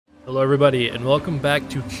Hello everybody and welcome back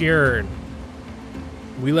to QUERN.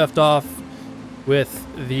 We left off with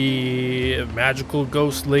the magical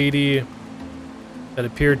ghost lady that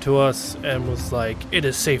appeared to us and was like, it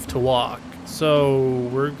is safe to walk. So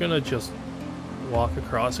we're gonna just walk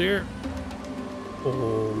across here.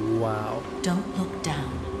 Oh wow. Don't look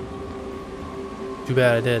down. Too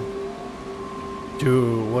bad I did.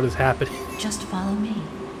 Dude, what is happening? Just follow me.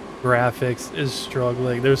 Graphics is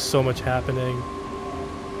struggling. There's so much happening.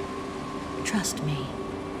 Trust me.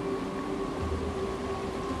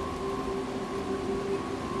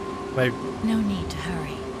 Like, No need to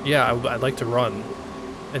hurry. yeah, I'd like to run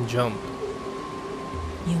and jump.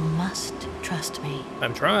 You must trust me.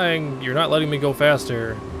 I'm trying. You're not letting me go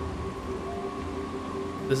faster.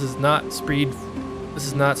 This is not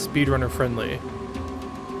speedrunner friendly.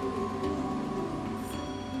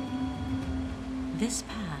 This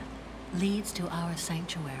path leads to our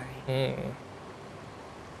sanctuary. Mm.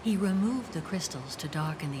 He removed the crystals to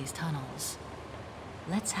darken these tunnels.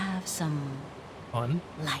 Let's have some Fun.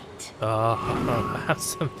 light. Have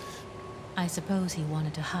some. I suppose he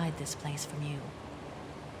wanted to hide this place from you.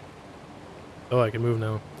 Oh, I can move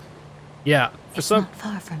now. Yeah, for It's some. not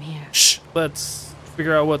far from here. Shh. Let's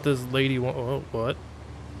figure out what this lady wants. Oh, what?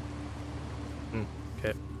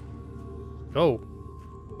 Okay. Go.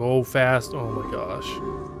 Go fast. Oh my gosh.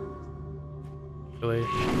 Really?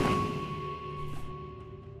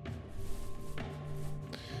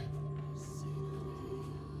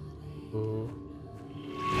 Oh.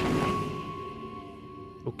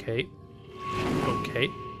 Okay. Okay.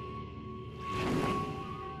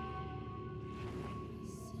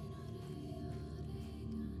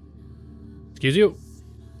 Excuse you.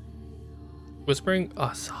 Whispering.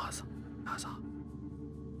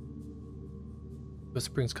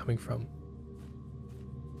 Whispering's coming from.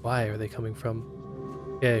 Why are they coming from?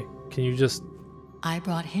 Okay, can you just? I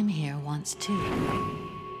brought him here once too.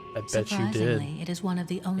 I bet you did. Surprisingly, it is one of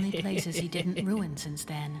the only places he didn't ruin since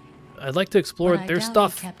then. I'd like to explore But I their doubt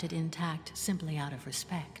stuff. He kept it intact simply out of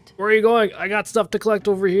respect. Where are you going? I got stuff to collect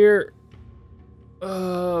over here.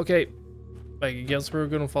 Okay. I guess we're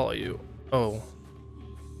gonna follow you. Oh.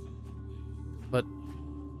 But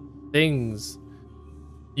things.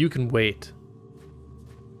 You can wait.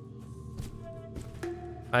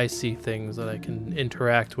 I see things that I can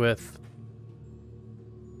interact with.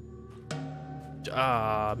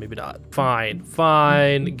 Maybe not. Fine.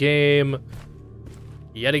 Fine. Game.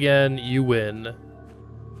 Yet again, you win.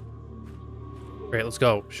 Great, let's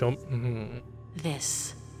go. Show 'em.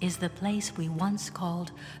 This is the place we once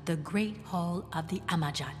called the Great Hall of the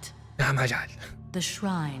Amajat, Oh my god. the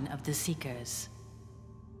Shrine of the Seekers.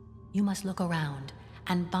 You must look around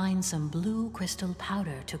and find some blue crystal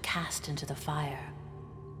powder to cast into the fire.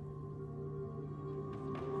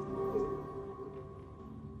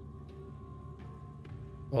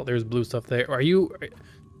 Well, there's blue stuff there. Are you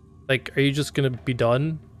just gonna be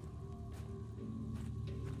done?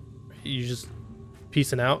 Are you just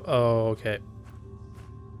peacing out? Oh, okay.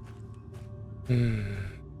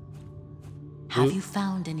 Have you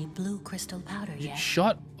found any blue crystal powder yet?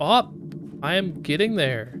 Shut up! I am getting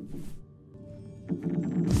there.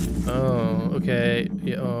 Oh, okay.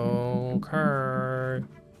 Yeah, okay.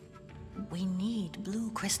 We need blue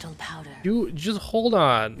crystal powder. You just hold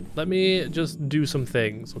on. Let me just do some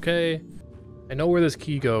things, okay? I know where this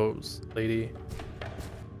key goes, lady.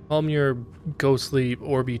 Calm your ghostly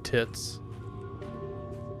orby tits.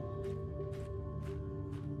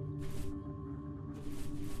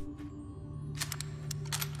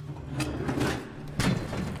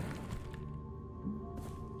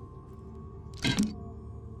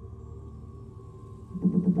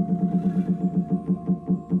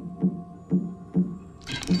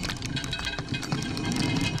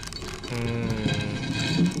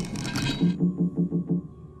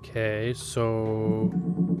 Okay, so...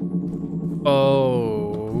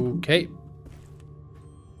 Okay.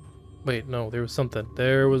 Wait, no, there was something.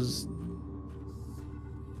 There was...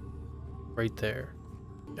 Right there.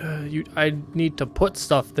 I need to put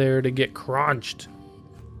stuff there to get crunched.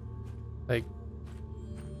 Like...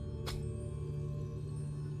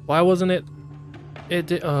 Why wasn't it... It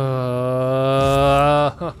did... I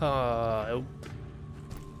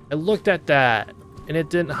looked at that, and it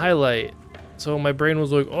didn't highlight. So my brain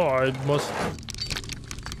was like, oh, I must...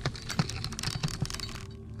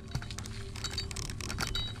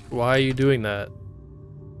 Why are you doing that?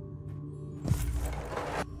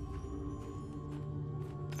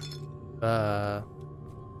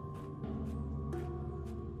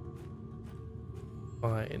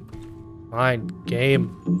 Fine. Fine,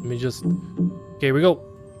 game. Let me just... Okay, here we go.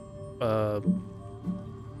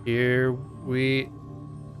 Here we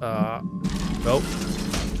Nope.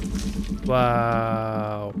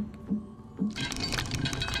 Wow.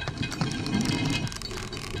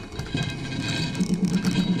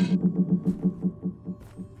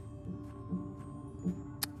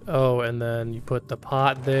 Oh, and then you put the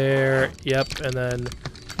pot there. Yep, and then...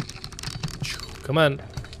 Come on.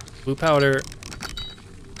 Blue powder.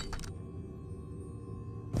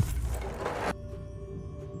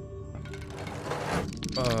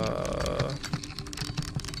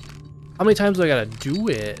 How many times do I gotta do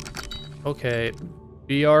it? Okay.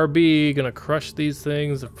 BRB, gonna crush these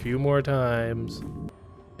things a few more times.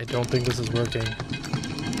 I don't think this is working.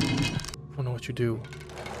 I don't know what you do.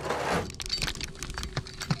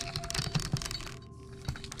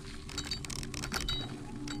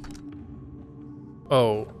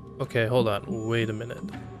 Oh, okay, hold on. Wait a minute.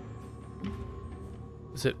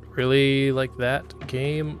 Is it really like that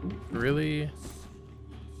game? Really?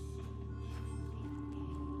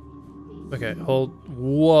 Okay, hold.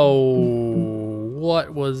 Whoa.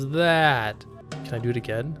 What was that? Can I do it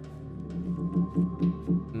again?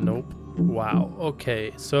 Nope. Wow.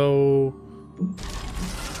 Okay, so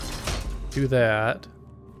do that.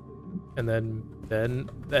 And then.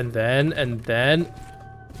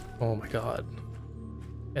 Oh my god.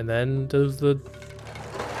 And then does the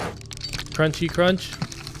crunchy crunch.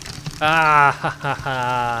 Ah ha ha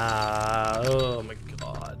ha. Oh my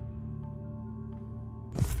god.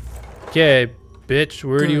 Okay, bitch,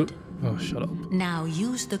 where do you... Oh, shut up. Now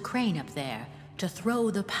use the crane up there to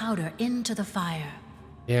throw the powder into the fire.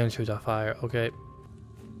 Yeah, into the fire. Okay.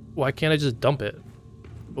 Why can't I just dump it?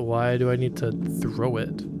 Why do I need to throw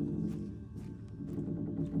it?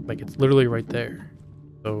 Like, it's literally right there.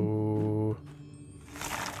 So...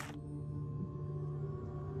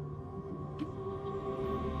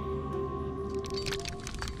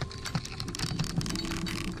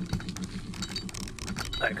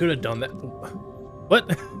 I could have done that. What?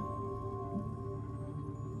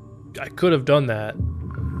 I could have done that.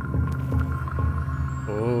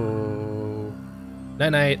 Oh. Night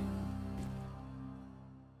night.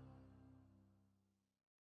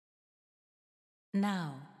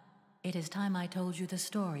 Now, it is time I told you the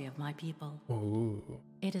story of my people. Ooh.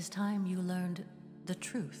 It is time you learned the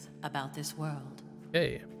truth about this world.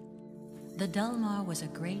 Hey. The Dulmar was a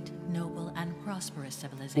great, noble, and prosperous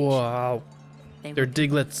civilization. Wow. They're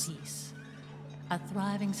diglets. Peace, a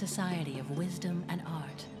thriving society of wisdom and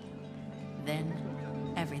art. Then,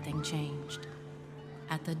 everything changed.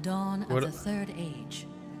 At the dawn of the Third Age,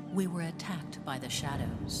 we were attacked by the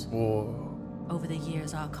shadows. Whoa. Over the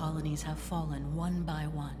years, our colonies have fallen one by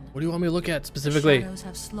one. What do you want me to look at specifically? The shadows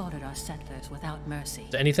have slaughtered our settlers without mercy.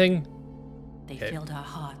 Anything? They filled our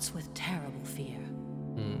hearts with terrible fear.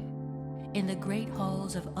 In the great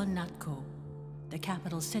halls of Unnatko, the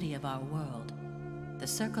capital city of our world, the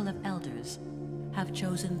Circle of Elders have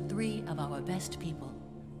chosen 3 of our best people.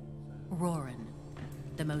 Roran,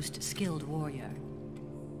 the most skilled warrior.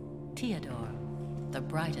 Theodore, the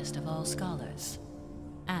brightest of all scholars.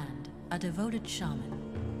 And a devoted shaman,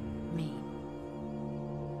 me.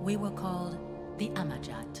 We were called the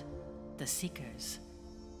Amajat, the Seekers.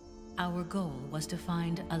 Our goal was to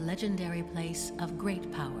find a legendary place of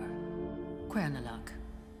great power, QUERN.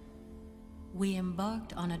 We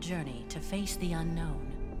embarked on a journey to face the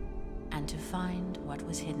unknown and to find what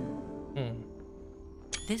was hidden.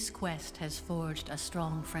 This quest has forged a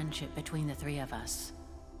strong friendship between the 3 of us.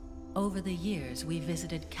 Over the years, we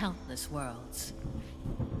visited countless worlds.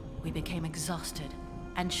 We became exhausted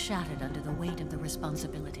and shattered under the weight of the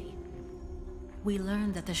responsibility. We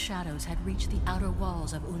learned that the shadows had reached the outer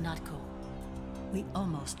walls of Unnatko. We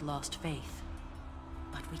almost lost faith,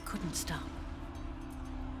 but we couldn't stop.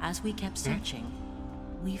 As we kept searching,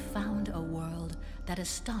 we found a world that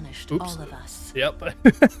astonished all of us. Yep.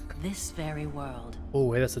 This very world. Oh,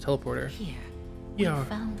 wait, that's a teleporter. Here, we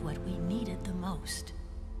found what we needed the most.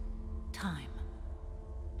 Time.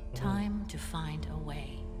 Time to find a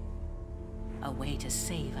way. A way to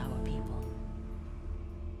save our people.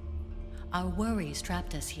 Our worries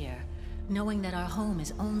trapped us here, knowing that our home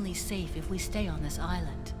is only safe if we stay on this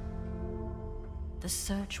island. The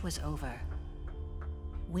search was over.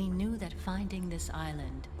 We knew that finding this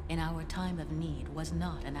island in our time of need was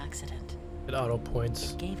not an accident. It auto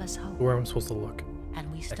points. It gave us hope. Where I'm supposed to look. And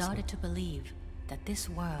we started to believe that this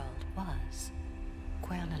world was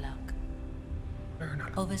QUERN.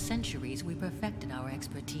 Over centuries, we perfected our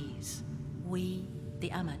expertise. We,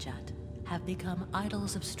 the Amajat, have become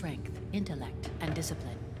idols of strength, intellect, and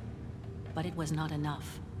discipline. But it was not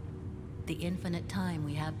enough. The infinite time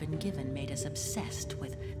we have been given made us obsessed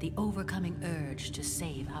with the overcoming urge to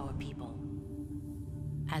save our people.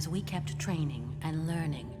 As we kept training and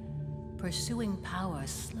learning, pursuing power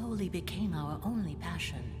slowly became our only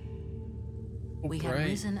passion. We had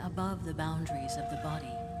risen above the boundaries of the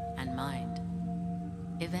body and mind.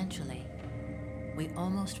 Eventually, we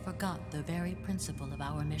almost forgot the very principle of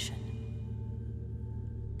our mission.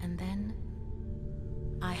 And then,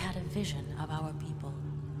 I had a vision of our people.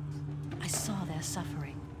 I saw their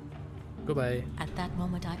suffering. Goodbye. At that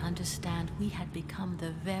moment, I understand we had become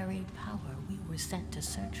the very power we were sent to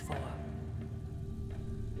search for.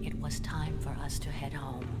 It was time for us to head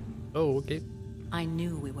home. Oh, okay. I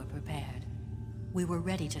knew we were prepared. We were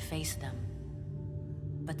ready to face them.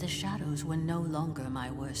 But the shadows were no longer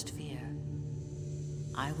my worst fear.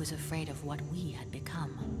 I was afraid of what we had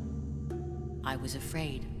become. I was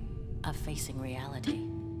afraid of facing reality.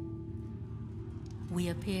 We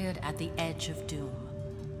appeared at the edge of doom.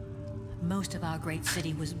 Most of our great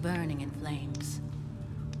city was burning in flames.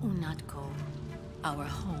 Undying, our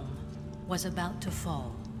home, was about to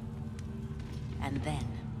fall. And then,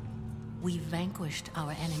 we vanquished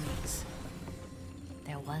our enemies.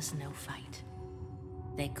 There was no fight.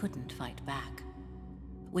 They couldn't fight back.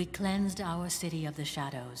 We cleansed our city of the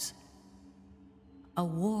shadows. A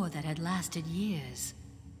war that had lasted years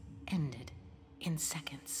ended in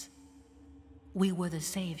seconds. We were the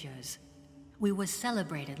saviors. We were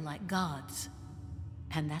celebrated like gods.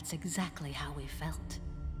 And that's exactly how we felt.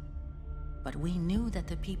 But we knew that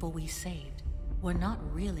the people we saved were not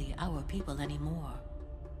really our people anymore.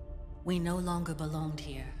 We no longer belonged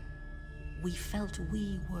here. We felt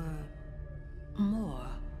we were more.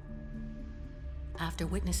 After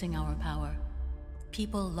witnessing our power,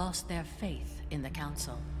 people lost their faith in the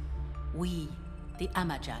Council. We, the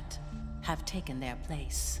Amajat, have taken their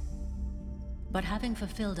place. But having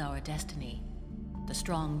fulfilled our destiny, the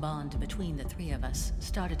strong bond between the three of us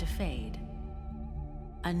started to fade.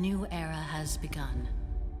 A new era has begun.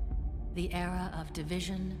 The era of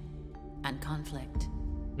division and conflict.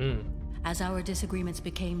 As our disagreements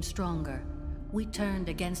became stronger, we turned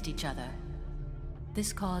against each other.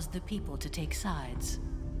 This caused the people to take sides.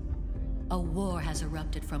 A war has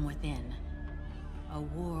erupted from within. A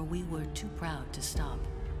war we were too proud to stop.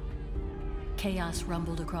 Chaos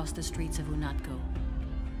rumbled across the streets of Undying.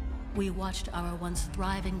 We watched our once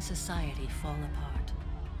thriving society fall apart.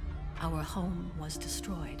 Our home was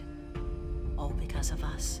destroyed. All because of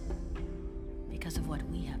us. Because of what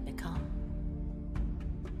we have become.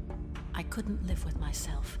 I couldn't live with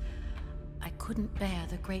myself. I couldn't bear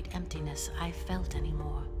the great emptiness I felt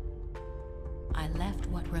anymore. I left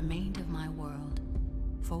what remained of my world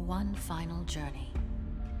for one final journey.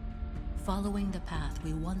 Following the path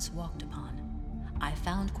we once walked upon, I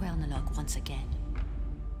found QUERN once again.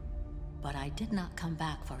 But I did not come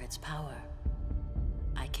back for its power.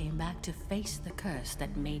 I came back to face the curse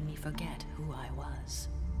that made me forget who I was.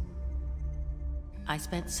 I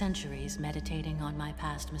spent centuries meditating on my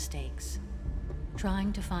past mistakes,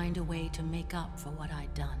 trying to find a way to make up for what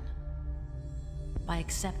I'd done. By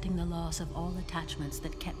accepting the loss of all attachments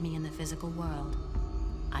that kept me in the physical world,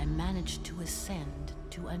 I managed to ascend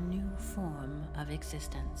to a new form of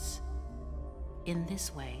existence. In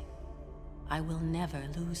this way, I will never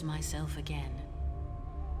lose myself again,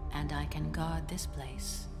 and I can guard this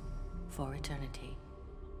place for eternity.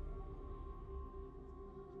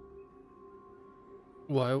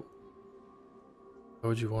 Why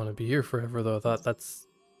would you want to be here forever, though? I thought that's...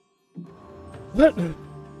 What?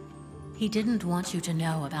 He didn't want you to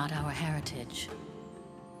know about our heritage.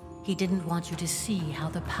 He didn't want you to see how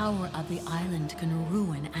the power of the island can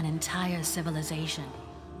ruin an entire civilization.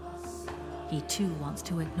 He too wants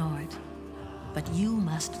to ignore it, but you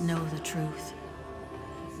must know the truth.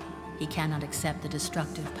 He cannot accept the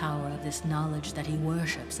destructive power of this knowledge that he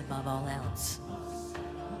worships above all else.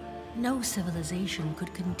 No civilization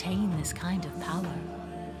could contain this kind of power,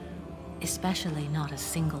 especially not a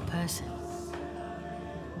single person.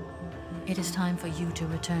 It is time for you to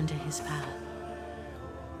return to his path.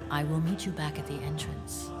 I will meet you back at the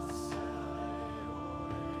entrance.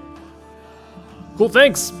 Cool,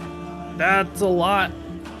 thanks! That's a lot.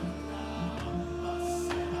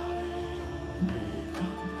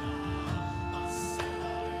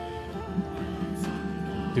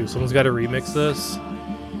 Dude, someone's got to remix this.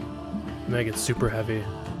 Make it super heavy.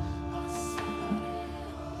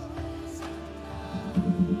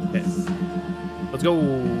 Okay. Let's go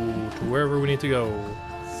to wherever we need to go.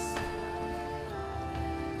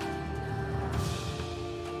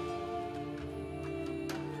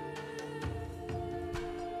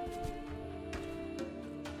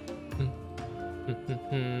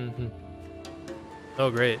 Oh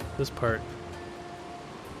great, this part.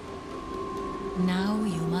 Now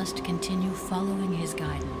you must continue following his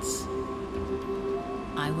guidance.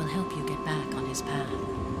 I will help you get back on his path.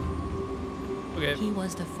 Okay. He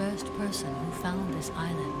was the first person who found this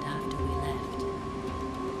island after we left.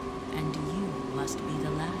 And you must be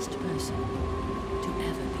the last person to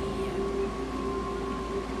ever be here.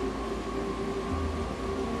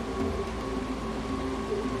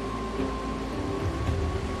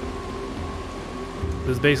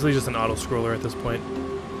 This is basically just an auto scroller at this point.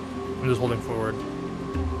 I'm just holding forward.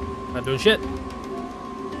 Not doing shit.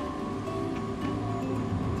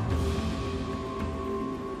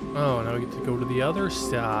 Oh, now we get to go to the other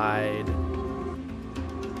side.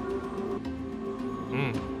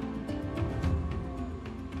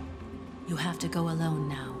 You have to go alone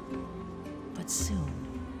now. But soon,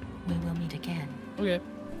 we will meet again. Okay.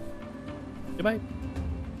 Goodbye.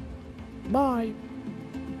 Bye.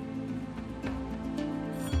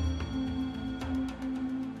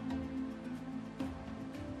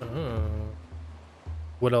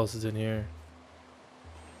 What else is in here?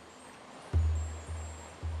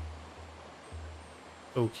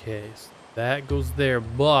 Okay, so that goes there,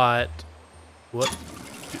 but what?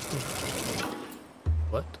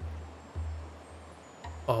 What?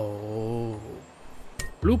 Oh,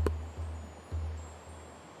 bloop.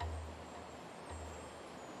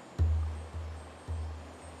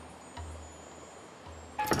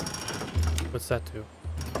 What's that do?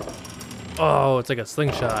 Oh, it's like a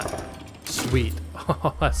slingshot. Sweet.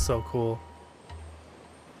 Oh, that's so cool.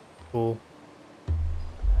 Cool.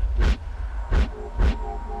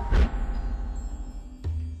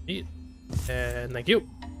 Neat. And thank you.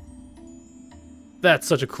 That's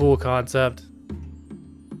such a cool concept.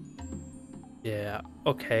 Yeah,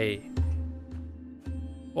 okay.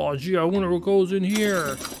 Oh, gee, I wonder what goes in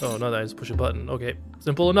here. Oh, no, I just push a button. Okay,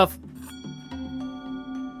 simple enough.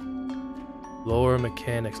 Lower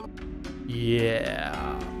mechanics. Yeah.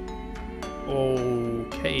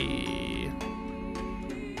 Okay.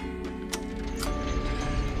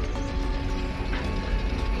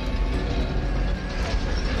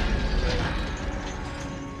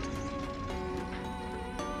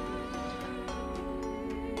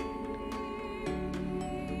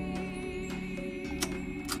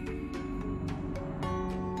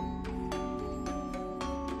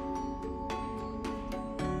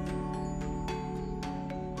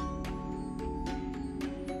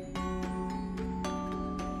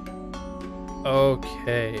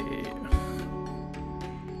 Okay.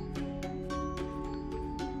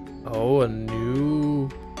 Oh, a new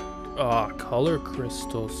color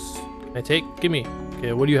crystals. Can I take? Gimme.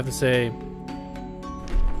 Okay, what do you have to say?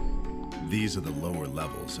 These are the lower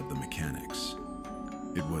levels of the mechanics.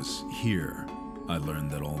 It was here I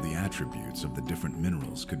learned that all the attributes of the different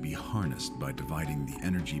minerals could be harnessed by dividing the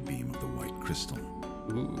energy beam of the white crystal.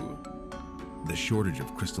 Ooh. The shortage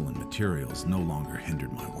of crystalline materials no longer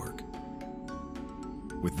hindered my work.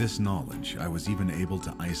 With this knowledge, I was even able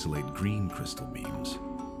to isolate green crystal beams,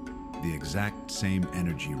 the exact same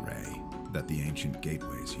energy ray that the ancient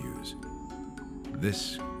gateways use.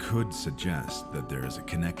 This could suggest that there is a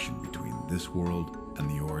connection between this world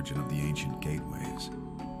and the origin of the ancient gateways.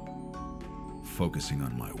 Focusing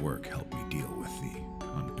on my work helped me deal with the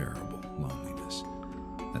unbearable loneliness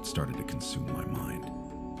that started to consume my mind.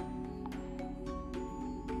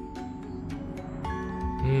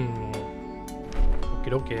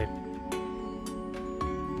 Okay.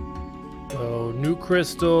 So, new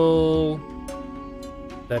crystal.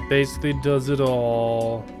 That basically does it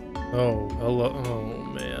all. Oh, hello. Oh,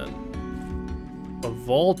 man. A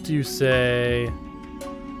vault, you say?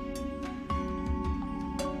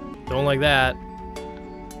 Don't like that.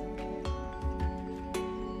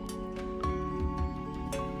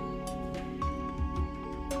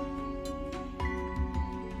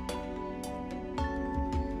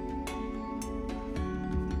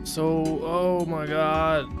 So, oh my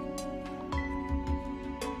god.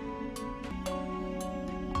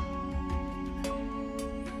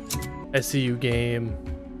 I see you, game.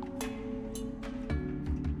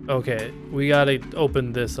 Okay, we gotta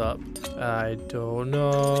open this up. I don't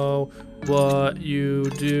know what you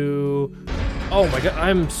do. Oh my god,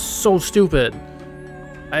 I'm so stupid.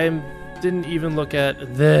 Didn't even look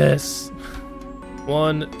at this.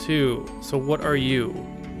 1, 2. So what are you?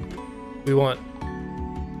 We want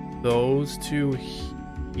those two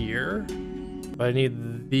here. But I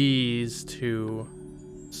need these to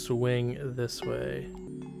swing this way.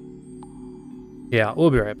 Yeah,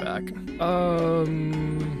 we'll be right back.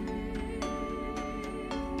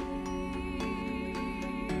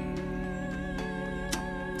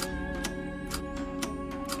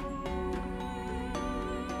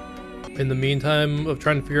 In the meantime of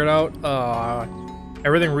trying to figure it out,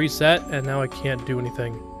 everything reset and now I can't do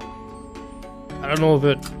anything. I don't know if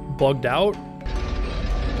it bugged out.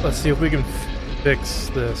 Let's see if we can fix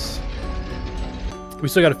this. We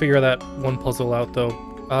still got to figure that one puzzle out though.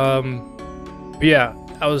 But yeah,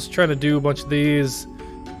 I was trying to do a bunch of these.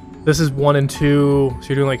 This is 1 and 2, so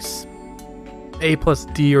you're doing like A plus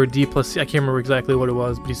D or D plus C. I can't remember exactly what it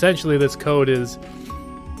was, but essentially this code is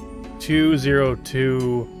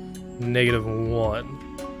 202 -1.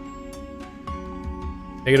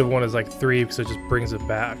 -1 is like 3 because it just brings it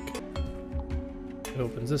back. It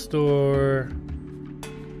opens this door.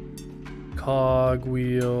 Cog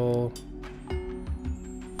wheel.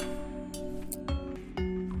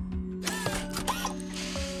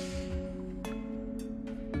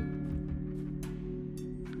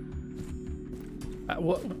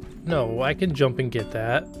 What? No, I can jump and get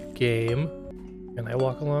that. Game. Can I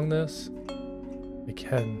walk along this? I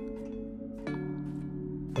can.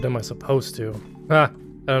 What am I supposed to? I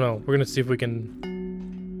don't know. We're gonna see if we can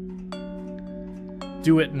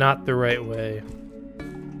do it not the right way.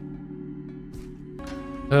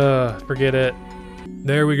 Forget it.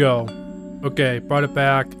 There we go. Okay, brought it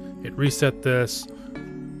back. It reset this.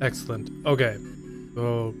 Excellent. Okay.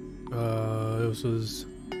 So, this was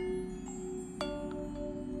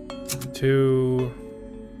 2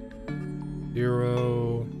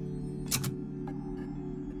 0.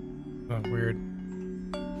 Oh, weird.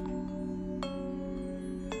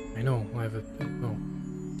 I know. I have a. Oh.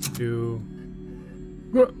 2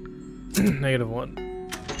 -1.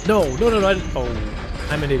 No. I didn't. Oh,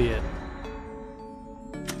 I'm an idiot.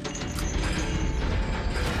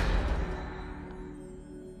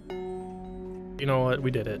 You know what?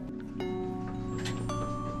 We did it.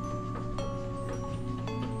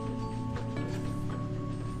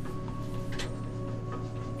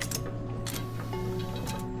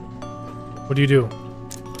 What do you do?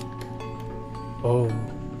 Oh.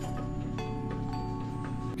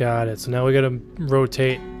 Got it. So now we gotta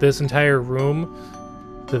rotate this entire room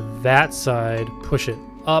to that side, push it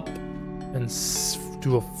up, and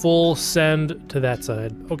do a full send to that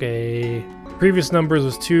side. Okay. Previous numbers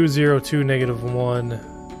was 202 -1.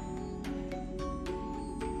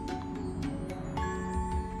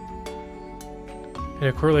 And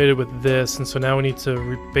it correlated with this, and so now we need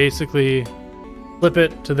to basically flip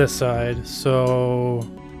it to this side. So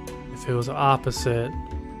if it was opposite,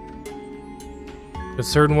 because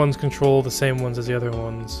certain ones control the same ones as the other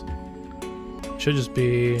ones, it should just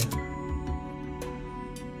be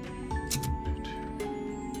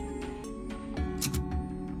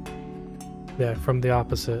yeah, from the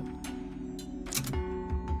opposite.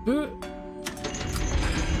 That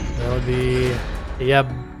would be yeah,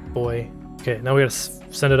 boy. Okay, now we gotta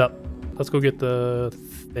send it up. Let's go get the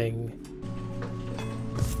thing.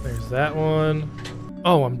 There's that one.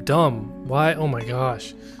 Oh, I'm dumb. Why? Oh my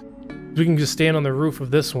gosh. We can just stand on the roof of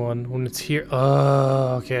this one when it's here.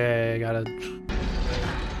 Oh, okay. I gotta.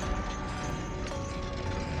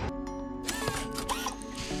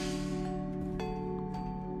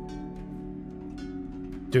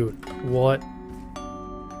 Dude, what?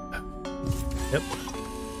 Yep.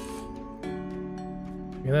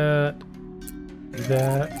 Look at that. Do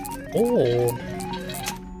that. Oh.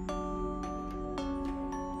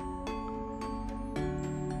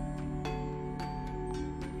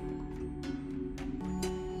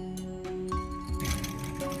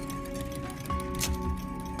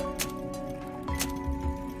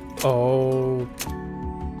 Oh.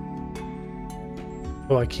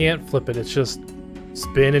 Well, I can't flip it. It's just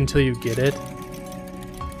spin until you get it.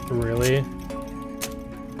 Really?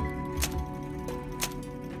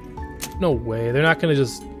 No way. They're not gonna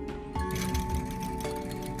just...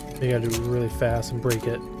 They gotta do it really fast and break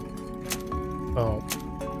it. Oh.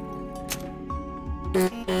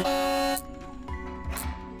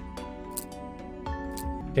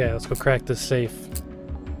 Yeah, let's go crack this safe.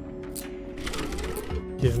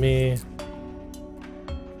 Give me...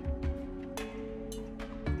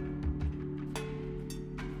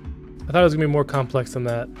 I thought it was gonna be more complex than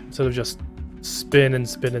that, instead of just spin and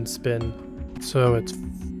spin and spin. So it's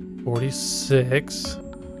 46,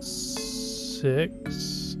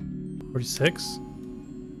 46,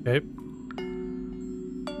 okay,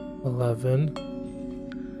 11,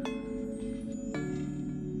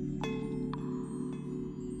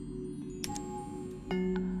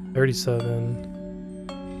 37,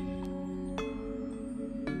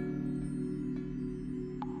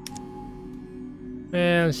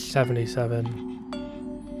 and 77.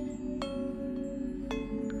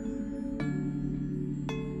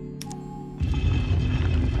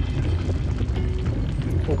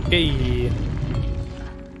 Okay.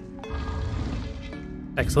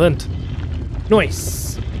 Excellent.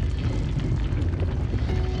 Nice.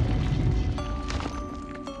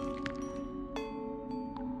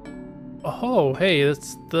 Oh, hey,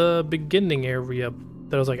 that's the beginning area.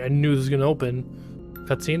 That was like, I knew this was gonna open.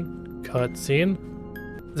 Cutscene? Cutscene?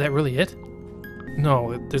 Is that really it?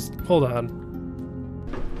 No, there's, hold on.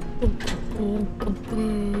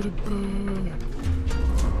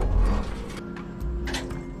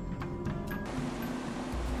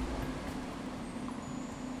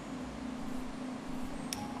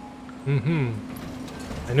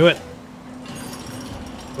 I knew it.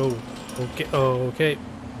 Oh, okay. Oh, okay.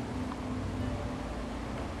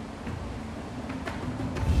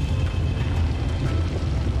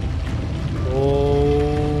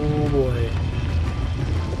 Oh boy.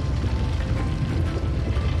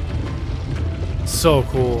 So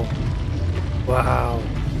cool. Wow.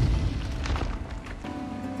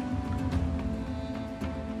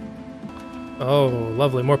 Oh,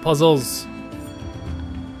 lovely. More puzzles.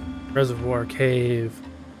 Reservoir cave.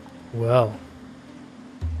 Well.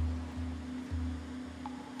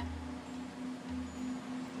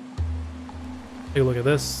 Take a look at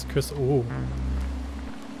this. Crystal. Ooh.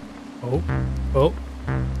 Oh. Oh.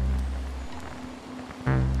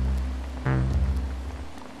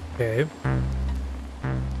 Okay.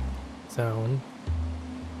 Sound.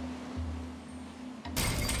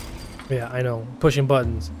 Yeah, I know. Pushing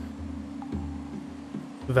buttons.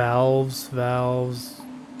 Valves. Valves.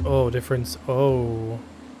 Oh, difference. Oh.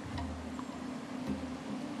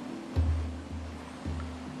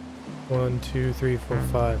 One, two, three, four,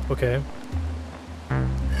 five. Okay.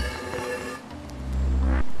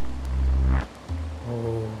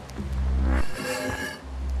 Oh.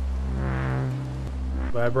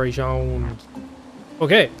 Vibrations.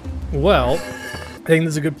 Okay. Well, I think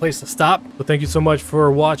this is a good place to stop. But thank you so much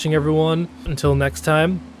for watching, everyone. Until next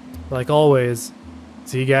time, like always,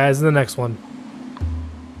 see you guys in the next one.